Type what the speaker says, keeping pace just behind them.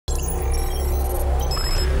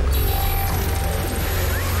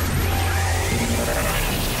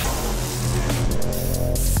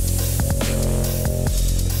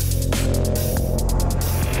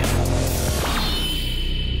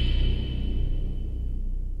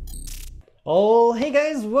Oh, hey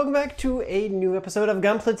guys, welcome back to a new episode of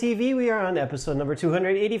Gunpla TV. We are on episode number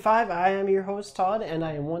 285. I am your host, Todd, and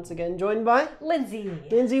I am once again joined by Lindsay.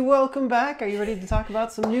 Lindsay, welcome back. Are you ready to talk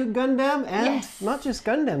about some new Gundam? And yes. Not just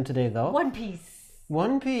Gundam today, though. One Piece.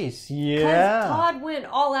 One Piece, yeah. Because Todd went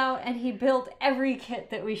all out and he built every kit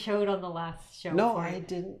that we showed on the last show. No, I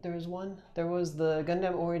didn't. There was one. There was the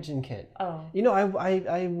Gundam Origin kit. Oh. You know,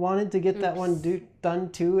 I wanted to get that one done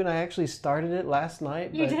too, and I actually started it last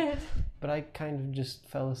night. You did? But I kind of just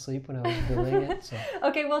fell asleep when I was doing it. So.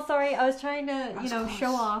 Okay, well, sorry. I was trying to,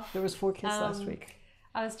 show off. There was 4 kits last week.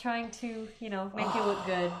 I was trying to, make you look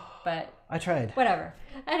good, but... I tried. Whatever.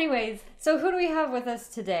 Anyways, so who do we have with us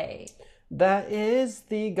today? That is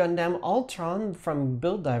the Gundam Altron from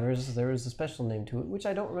Build Divers. There is a special name to it, which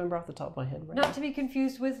I don't remember off the top of my head right now. Not to be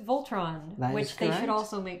confused with Voltron, which they should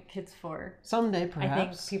also make kits for. Someday, perhaps. I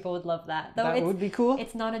think people would love that. Though that would be cool.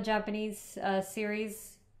 It's not a Japanese series.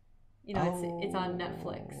 It's on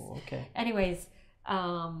Netflix. Okay. Anyways,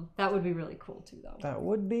 that would be really cool too, though. That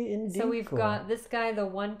would be indeed. So we've got this guy, the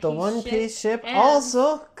One Piece. The One Piece ship,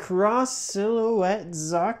 also cross silhouette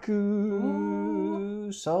Zaku.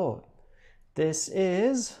 Ooh. So this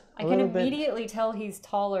is. I can immediately tell he's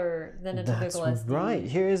taller than a typical SD. That's right.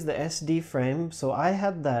 Here is the SD frame. So I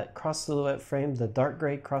had that cross silhouette frame, the dark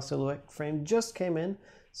gray cross silhouette frame just came in.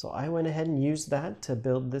 So I went ahead and used that to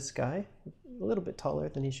build this guy. A little bit taller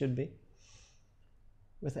than he should be,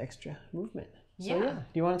 with extra movement. So yeah. Do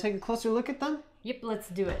you want to take a closer look at them? Yep, let's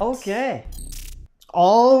do it. Okay.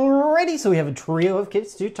 Alrighty, so we have a trio of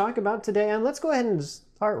kits to talk about today, and let's go ahead and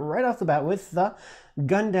start right off the bat with the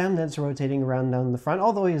Gundam that's rotating around down the front,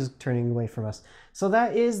 although he's turning away from us. So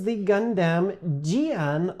that is the Gundam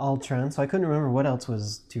Jiyan Altron. So I couldn't remember what else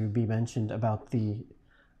was to be mentioned about the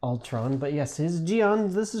Altron, but yes, his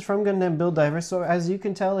Jiyan. This is from Gundam Build Divers. So as you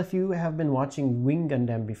can tell, if you have been watching Wing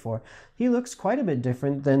Gundam before, he looks quite a bit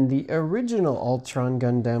different than the original Altron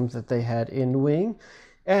Gundam that they had in Wing.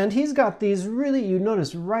 And he's got these really, you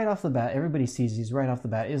notice right off the bat, everybody sees these right off the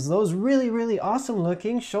bat, is those really, really awesome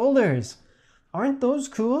looking shoulders. Aren't those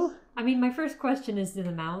cool? I mean, my first question is, do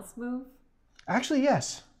the mouths move? Actually,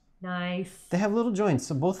 yes. Nice. They have little joints,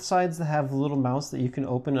 so both sides they have little mouths that you can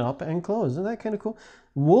open up and close. Isn't that kind of cool?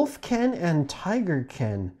 Wolf Ken and Tiger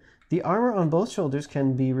Ken. The armor on both shoulders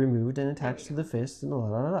can be removed and attached to the fist.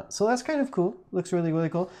 And so that's kind of cool. Looks really, really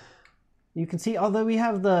cool. You can see, although we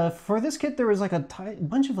have for this kit, there was like a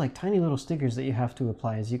bunch of like tiny little stickers that you have to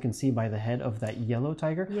apply, as you can see by the head of that yellow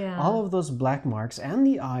tiger. Yeah. All of those black marks and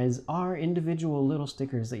the eyes are individual little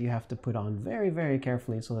stickers that you have to put on very, very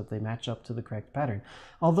carefully so that they match up to the correct pattern.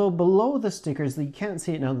 Although below the stickers, you can't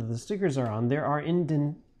see it now that the stickers are on, there are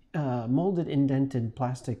molded indented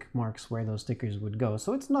plastic marks where those stickers would go.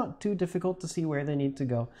 So it's not too difficult to see where they need to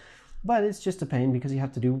go. But it's just a pain because you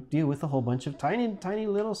have to deal with a whole bunch of tiny, tiny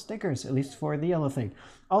little stickers, at least for the yellow thing.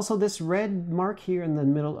 Also, this red mark here in the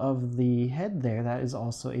middle of the head there, that is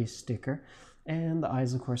also a sticker. And the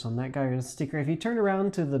eyes, of course, on that guy are a sticker. If you turn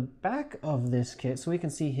around to the back of this kit, so we can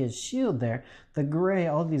see his shield there, the gray,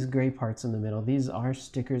 all these gray parts in the middle, these are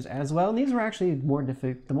stickers as well. And these were actually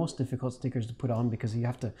the most difficult stickers to put on because you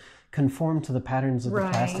have to conform to the patterns of the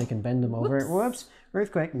plastic and bend them over. Whoops,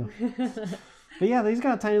 earthquake, no. But yeah, he's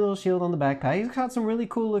got a tiny little shield on the backpack. He's got some really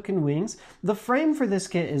cool looking wings. The frame for this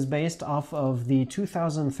kit is based off of the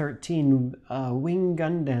 2013 Wing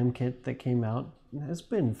Gundam kit that came out. It's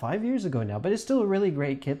been 5 years ago now, but it's still a really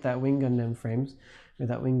great kit, that Wing Gundam frames, or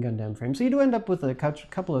that Wing Gundam frame. So you do end up with a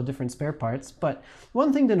couple of different spare parts. But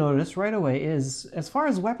one thing to notice right away is, as far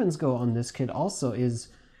as weapons go on this kit also, is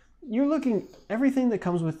everything that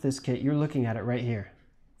comes with this kit, you're looking at it right here.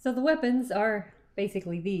 So the weapons are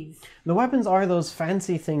basically these. The weapons are those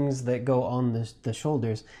fancy things that go on the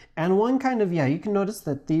shoulders. And one kind of, you can notice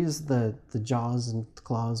that these, the jaws and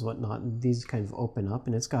claws, whatnot, these kind of open up,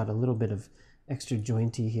 and it's got a little bit of extra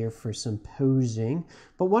jointy here for some posing.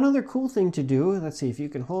 But one other cool thing to do, let's see if you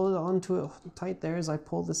can hold on to it tight there as I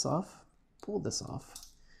pull this off. Pull this off.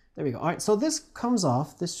 There we go. All right, so this comes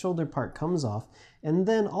off, this shoulder part comes off. And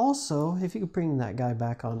then also, if you could bring that guy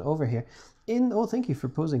back on over here, thank you for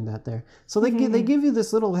posing that there. So they give you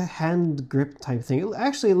this little hand grip type thing. It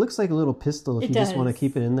looks like a little pistol if you just want to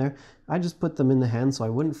keep it in there. I just put them in the hand so I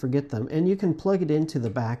wouldn't forget them. And you can plug it into the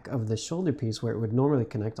back of the shoulder piece where it would normally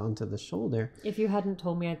connect onto the shoulder. If you hadn't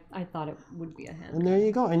told me, I thought it would be a hand. And there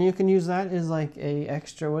you go. And you can use that as like a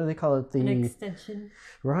extra, what do they call it? An extension.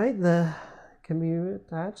 Right? Can be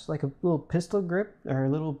attached like a little pistol grip or a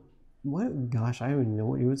little, gosh, I don't even know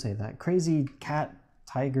what you would say. That crazy cat,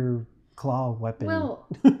 tiger, claw weapon. Well,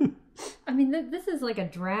 I mean, this is like a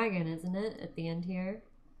dragon, isn't it, at the end here?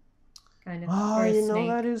 kind of. Oh, or a you know, snake.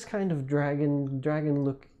 that is kind of dragon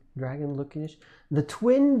lookish. The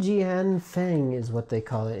twin Jiyan Fang is what they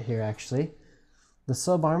call it here, actually. The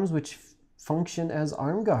sub arms which function as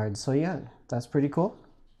arm guards. So yeah, that's pretty cool.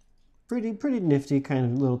 Pretty nifty kind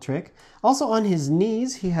of little trick. Also on his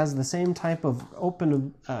knees, he has the same type of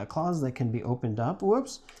open claws that can be opened up.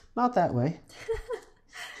 Whoops, not that way.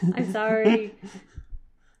 I'm sorry.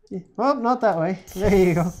 Well, not that way. There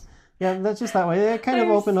you go. Yeah, that's just that way. They kind of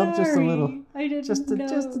open up just a little. I didn't Just know.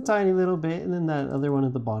 a tiny little bit, and then that other one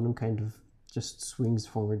at the bottom kind of just swings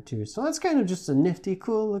forward too. So that's kind of just a nifty,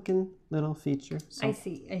 cool looking little feature. So, I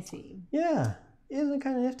see. yeah, isn't it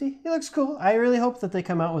kind of nifty? It looks cool. I really hope that they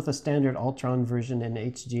come out with a standard Altron version in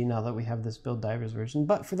HG now that we have this Build Divers version.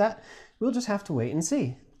 But for that, we'll just have to wait and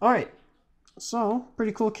see. All right, so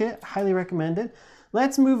pretty cool kit. Highly recommended.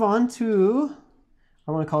 Let's move on to,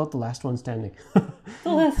 I want to call it the last one standing. The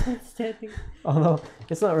last one standing. Although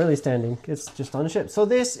it's not really standing, it's just on a ship. So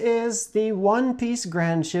this is the One Piece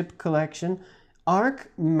Grand Ship Collection, Ark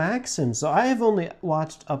Maxim. So I have only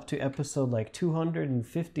watched up to episode like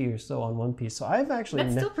 250 or so on One Piece. So I've actually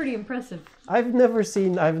That's still pretty impressive. I've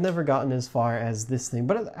never gotten as far as this thing.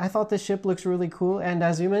 But I thought this ship looks really cool. And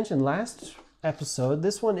as you mentioned last episode,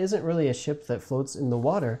 this one isn't really a ship that floats in the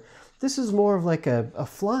water. This is more of like a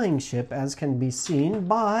flying ship, as can be seen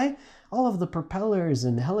by all of the propellers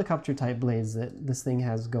and helicopter type blades that this thing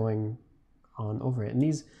has going on over it. And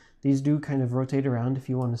these do kind of rotate around if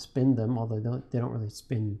you want to spin them, although they don't really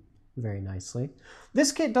spin very nicely.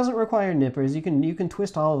 This kit doesn't require nippers. You can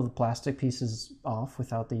twist all of the plastic pieces off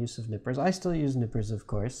without the use of nippers. I still use nippers, of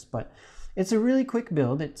course, but it's a really quick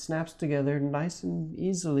build. It snaps together nice and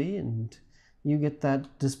easily, and you get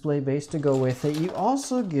that display base to go with it. You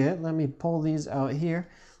also get, let me pull these out here,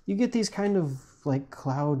 you get these kind of like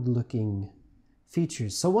cloud looking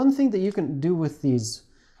features. So one thing that you can do with these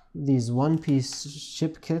One Piece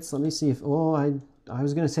ship kits, let me see if, I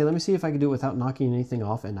was going to say, let me see if I can do it without knocking anything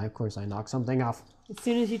off, and of course I knocked something off. As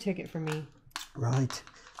soon as you took it from me. Right.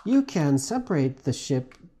 You can separate the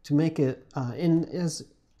ship to make it,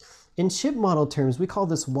 in ship model terms, we call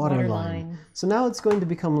this waterline. So now it's going to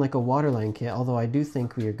become like a waterline kit, although I do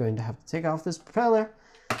think we are going to have to take off this propeller.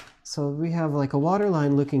 So we have like a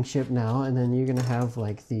waterline looking ship now, and then you're going to have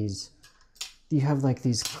like these, you have like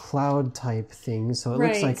these cloud type things. So it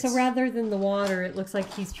looks like, so rather than the water, it looks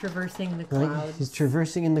like he's traversing the clouds. Right? He's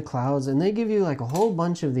traversing in the clouds, and they give you like a whole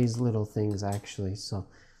bunch of these little things actually. So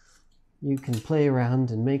you can play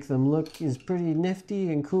around and make them look as pretty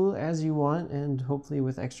nifty and cool as you want, and hopefully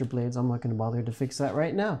with extra blades. I'm not going to bother to fix that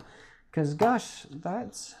right now, because gosh,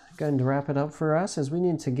 that's going to wrap it up for us, as we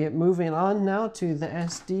need to get moving on now to the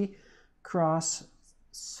SD Cross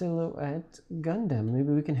Silhouette Gundam.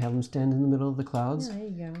 Maybe we can have him stand in the middle of the clouds. Yeah, there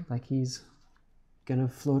you go. Like he's gonna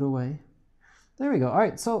float away. There we go. All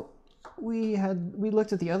right, so we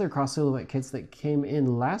looked at the other cross silhouette kits that came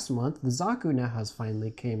in last month. The Zaku now has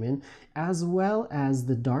finally came in, as well as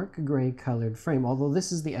the dark gray colored frame, although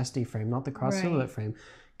this is the SD frame, not the cross silhouette frame,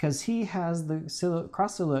 because he has the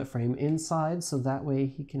cross silhouette frame inside, so that way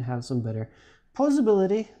he can have some better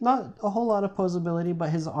posability. Not a whole lot of posability,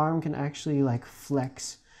 but his arm can actually like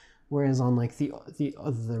flex, whereas on like the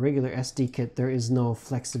regular SD kit there is no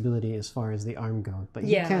flexibility as far as the arm goes, but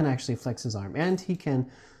he can actually flex his arm, and he can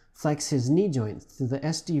flex his knee joint. The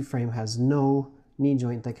SD frame has no knee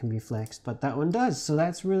joint that can be flexed, but that one does, so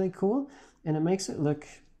that's really cool, and it makes it look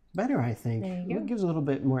better, I think. It gives a little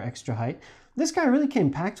bit more extra height. This guy really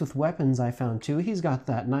came packed with weapons, I found too. He's got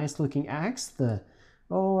that nice looking axe, I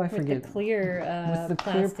forget. With the clear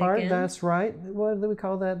clear part, that's right. What do we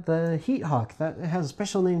call that? The Heat Hawk. That has a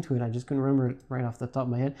special name to it. I just couldn't remember it right off the top of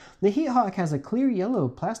my head. The Heat Hawk has a clear yellow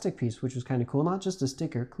plastic piece, which is kind of cool. Not just a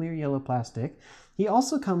sticker, clear yellow plastic. He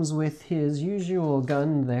also comes with his usual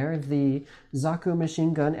gun there, the Zaku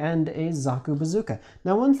machine gun and a Zaku bazooka.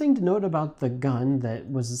 Now, one thing to note about the gun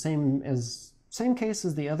that was the same case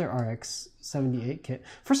as the other RX-78 kit.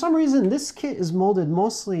 For some reason, this kit is molded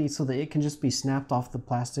mostly so that it can just be snapped off the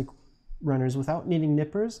plastic runners without needing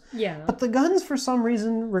nippers. Yeah. But the guns, for some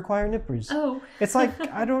reason, require nippers. Oh. It's like,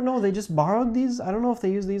 I don't know, they just borrowed these. I don't know if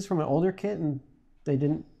they used these from an older kit and they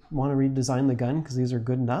didn't want to redesign the gun because these are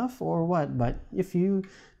good enough or what. But if you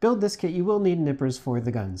build this kit, you will need nippers for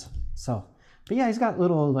the guns. So, but yeah, he's got the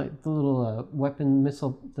little weapon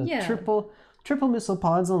missile, triple missile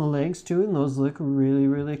pods on the legs too, and those look really,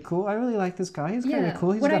 really cool. I really like this guy. He's kind of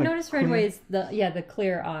cool. What I noticed right away is the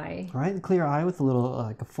clear eye. Right, the clear eye with a little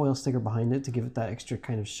like a foil sticker behind it to give it that extra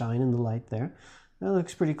kind of shine in the light there. That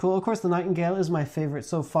looks pretty cool. Of course, the Nightingale is my favorite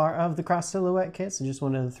so far of the cross silhouette kits. I just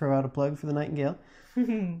wanted to throw out a plug for the Nightingale.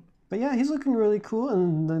 But yeah, he's looking really cool,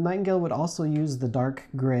 and the Nightingale would also use the dark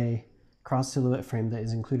gray cross silhouette frame that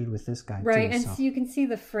is included with this guy, right? too, And so you can see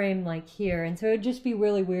the frame like here, and so it'd just be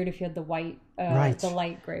really weird if you had the white, the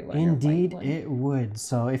light gray one. Indeed, or white one. it would.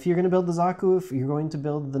 So if you're going to build the Zaku, if you're going to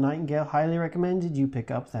build the Nightingale, highly recommended you pick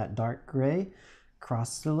up that dark gray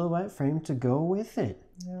cross silhouette frame to go with it.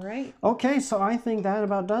 All right. Okay, so I think that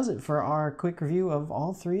about does it for our quick review of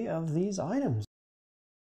all three of these items.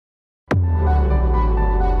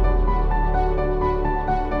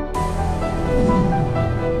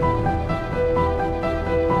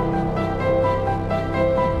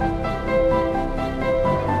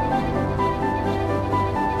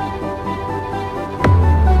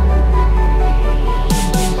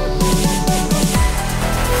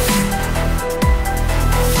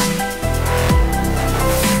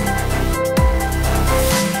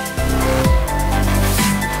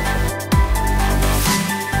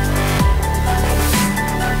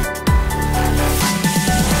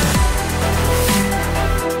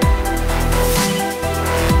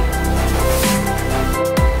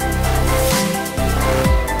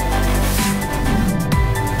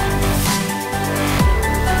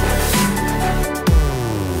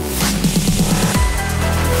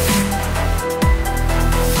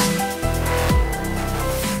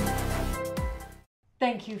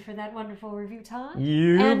 Thank you for that wonderful review, Todd.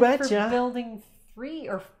 You betcha. And for building 3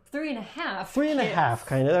 or 3.5. 3.5,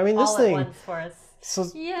 kind of. I mean, this all thing. At once for us. So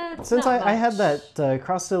yeah, it's since not I had much. that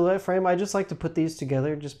cross silhouette frame, I just like to put these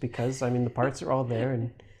together just because. I mean, the parts are all there,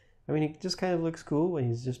 and I mean, it just kind of looks cool when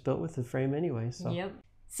he's just built with the frame anyway. So. Yep.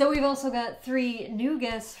 So we've also got 3 new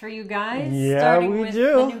guests for you guys. Yeah, starting we with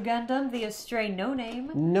do. the new Gundam, the Astray No Name.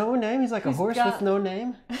 No name. He's like a horse with no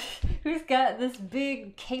name. Who's got this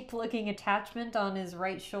big cape-looking attachment on his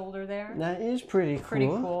right shoulder there. That is pretty cool. Pretty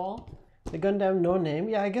cool. The Gundam No Name.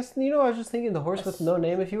 Yeah, I guess, you know, I was just thinking the horse with no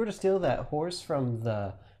name. If you were to steal that horse from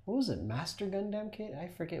the, what was it, Master Gundam kit? I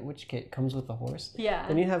forget which kit comes with the horse. Yeah.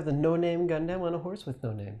 Then you have the No Name Gundam on a horse with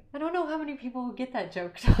no name. I don't know how many people will get that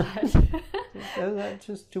joke, Todd. Is that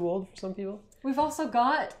just too old for some people? We've also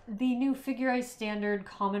got the new Figurized Standard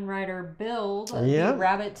Kamen Rider build, Yep. the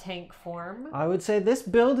rabbit tank form. I would say this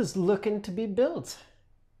build is looking to be built.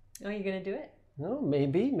 Oh, you gonna do it? No,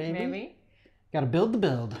 maybe. Maybe. Gotta build the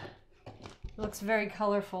build. Looks very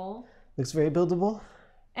colorful. Looks very buildable.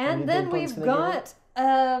 And then we've got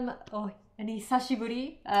an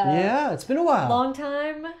Isashiburi. Yeah, it's been a while. Long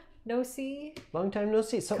time no see. Long time no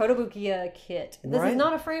see. So Kotobukiya kit. This is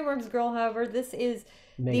not a Frameworks girl, however. This is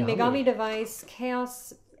the Megami device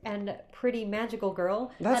Chaos and Pretty Magical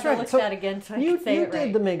Girl. That's I had to right. look So that again so I could say you it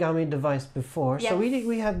right. did the Megami device before, Yes. so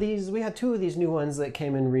we had 2 of these new ones that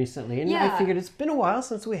came in recently, and Yeah. I figured it's been a while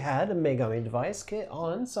since we had a Megami device kit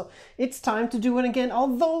on, so it's time to do it again.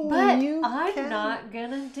 Although But I'm not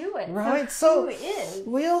gonna do it. Right, So who is?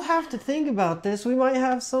 we'll have to think about this. We might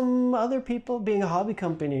have some other people, being a hobby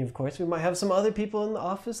company, of course, we might have some other people in the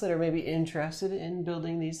office that are maybe interested in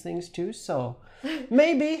building these things too, so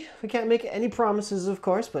maybe. We can't make any promises, of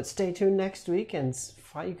course, but stay tuned next week and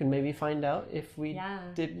you can maybe find out if we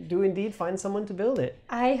do indeed find someone to build it.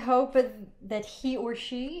 I hope that he or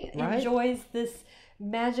she enjoys this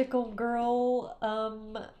magical girl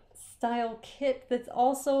style kit that's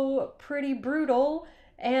also pretty brutal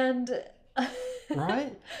and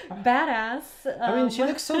Right? badass. I mean, she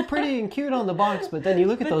looks so pretty and cute on the box, but then you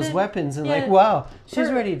look at those weapons and yeah, like, wow, she's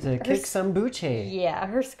her- ready to kick some buche. Yeah,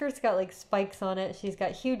 her skirt's got like spikes on it. She's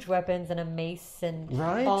got huge weapons and a mace and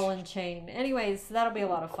ball and chain. Anyways, that'll be a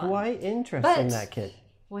lot of fun. Quite interesting, that kit.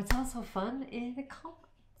 What's also fun is the comments.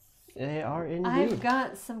 They are indeed. I've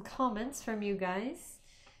got some comments from you guys.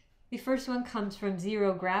 The first one comes from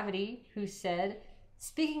Zero Gravity, who said,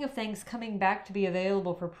 "Speaking of things coming back to be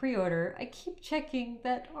available for pre-order, I keep checking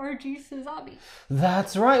that RG Suzabi."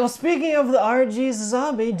 That's right. Well, speaking of the RG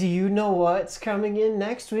Zombie, do you know what's coming in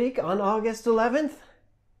next week on August 11th?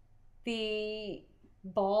 The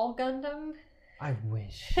Ball Gundam? I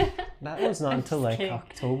wish. That was not until like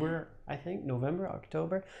October, I think. November,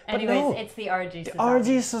 October. But Anyways, no, it's the RG the Suzabi.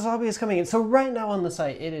 RG Suzabi is coming in. So right now on the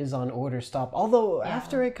site, it is on order stop. Although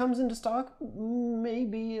after it comes into stock,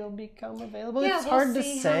 maybe it'll become available. Yeah, it's we'll hard to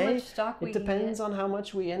see say. how much stock we It can depends get. on how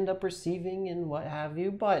much we end up receiving and what have you.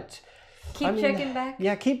 But Keep checking back.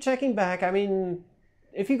 Yeah, keep checking back. I mean,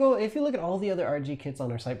 if you look at all the other RG kits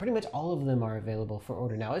on our site, pretty much all of them are available for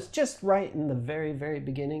order now. It's just right in the very, very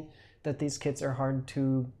beginning that these kits are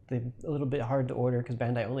they're a little bit hard to order because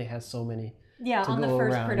Bandai only has so many. Yeah, on the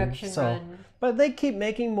first production run. But they keep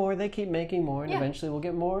making more, and Yeah. eventually we'll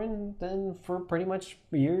get more, and then for pretty much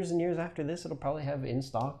years and years after this, it'll probably have in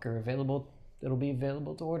stock or available it'll be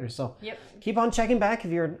available to order. So Yep. keep on checking back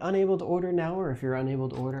if you're unable to order now or if you're unable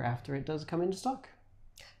to order after it does come into stock.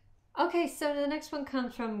 Okay, so the next one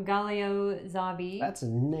comes from Galileo Zabi. That's a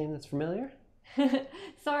name that's familiar.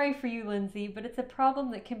 Sorry for you, Lindsay, but it's a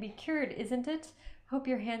problem that can be cured, isn't it? Hope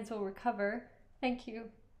your hands will recover. Thank you.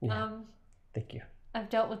 Yeah, thank you. I've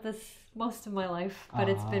dealt with this most of my life, but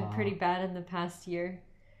it's been pretty bad in the past year.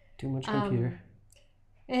 Too much computer.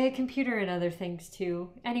 Computer and other things too.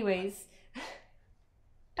 Anyways.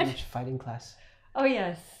 Too much fighting class. Oh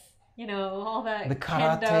yes. You know, all that the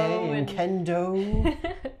karate and kendo.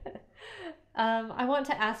 I want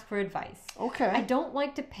to ask for advice. Okay. I don't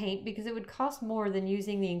like to paint because it would cost more than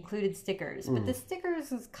using the included stickers. But the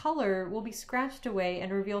stickers' color will be scratched away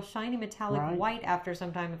and reveal shiny metallic white after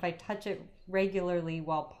some time if I touch it regularly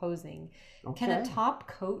while posing. Okay. Can a top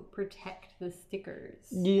coat protect the stickers?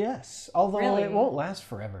 Yes, although it won't last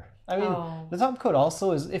forever. I mean, the top coat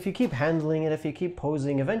also is, if you keep handling it, if you keep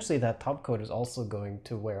posing, eventually that top coat is also going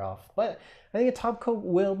to wear off. But I think a top coat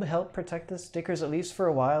will help protect the stickers at least for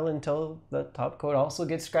a while until the top coat also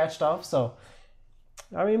gets scratched off. So,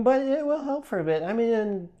 I mean, but it will help for a bit. I mean,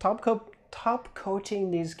 and top coating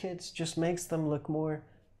these kits just makes them look more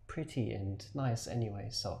pretty and nice anyway.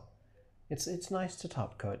 So it's nice to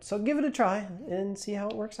top coat. So give it a try and see how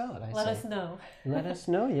it works out. Let us know. Let us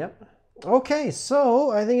know, yep. Okay,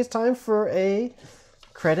 so I think it's time for a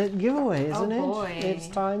credit giveaway, isn't it? It's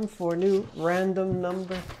time for a new random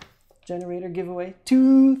number generator giveaway.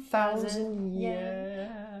 2,000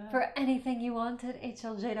 yen. For anything you want at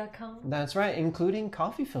HLJ.com. That's right, including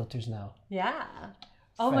coffee filters now. Yeah.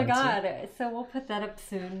 Oh my god. So we'll put that up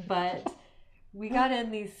soon, but we got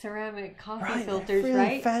in these ceramic coffee filters, really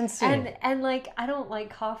right? Fancy. And like, I don't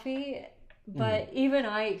like coffee, but even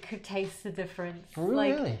I could taste the difference.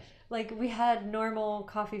 Really? Like we had normal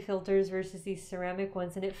coffee filters versus these ceramic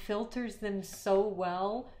ones, and it filters them so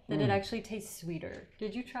well that it actually tastes sweeter.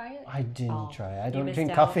 Did you try it? I didn't try it. I don't missed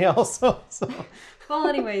drink out. coffee also. So. Well,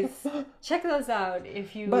 anyways, check those out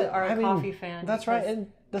if you are a coffee fan. That's right. And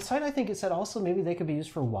the site, I think it said also maybe they could be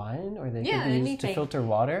used for wine, or they could be used to filter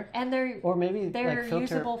water. And they're like filter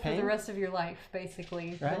usable paint. for the rest of your life,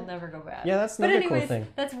 basically. Right? They'll never go bad. Yeah, that's another cool thing.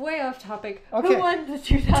 That's way off topic. Okay. Who won the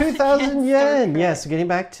 2,000 yen? Yes, getting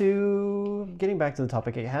back to the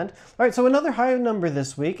topic at hand. All right, so another high number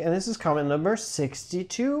this week, and this is comment number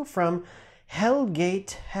 62 from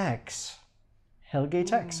Hellgate Hex. Hellgate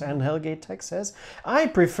Hex, and Hellgate Hex says, I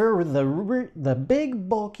prefer the big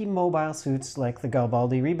bulky mobile suits like the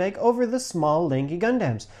Garibaldi remake over the small lanky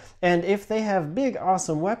Gundams. And if they have big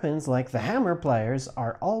awesome weapons like the hammer pliers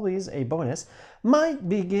are always a bonus. Might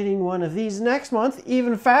be getting one of these next month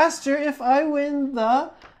even faster if I win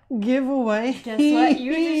the giveaway. Guess what?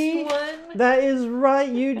 You just won. That is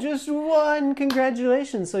right, you just won.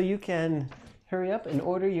 Congratulations. So you can hurry up and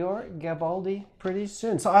order your Garibaldi pretty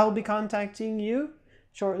soon. So I'll be contacting you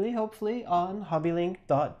shortly, hopefully, on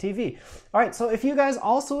hobbylink.tv. All right, so if you guys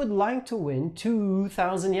also would like to win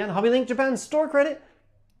 2,000 yen HobbyLink Japan store credit,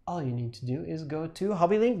 all you need to do is go to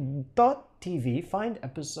hobbylink.tv, find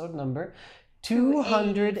episode number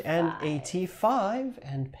 285,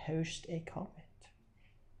 and post a comment.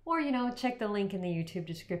 Or, check the link in the YouTube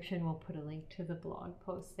description. We'll put a link to the blog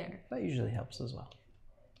post there. That usually helps as well.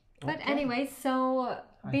 But anyway, so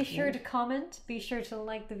be sure to comment, be sure to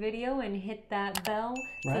like the video and hit that bell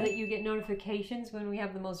so that you get notifications when we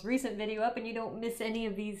have the most recent video up and you don't miss any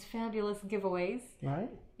of these fabulous giveaways.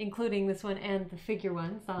 Right. Including this one and the figure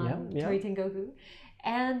ones on Toy Tengoku.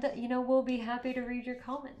 And, we'll be happy to read your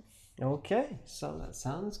comments. Okay, so that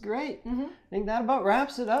sounds great. I think that about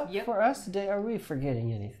wraps it up for us today. Are we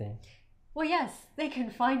forgetting anything? Well, yes, they can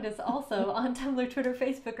find us also on Tumblr, Twitter,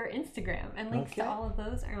 Facebook, or Instagram. And links to all of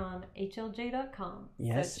those are on HLJ.com.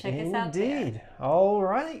 Yes, so check us out there. Indeed. All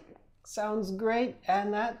right. Sounds great.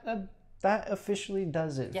 And that officially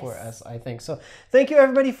does it for us, I think. So thank you,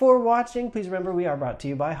 everybody, for watching. Please remember, we are brought to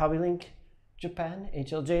you by HobbyLink Japan,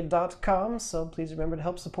 HLJ.com. So please remember to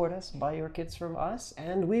help support us, buy your kits from us.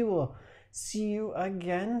 And we will see you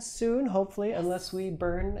again soon, hopefully, unless we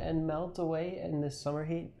burn and melt away in this summer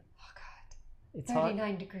heat. It's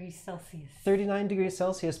 39 degrees Celsius. 39 degrees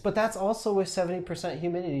Celsius, but that's also with 70%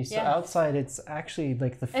 humidity. So outside, it's actually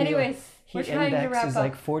like the heat index is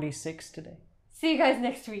like 46 today. See you guys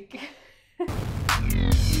next week.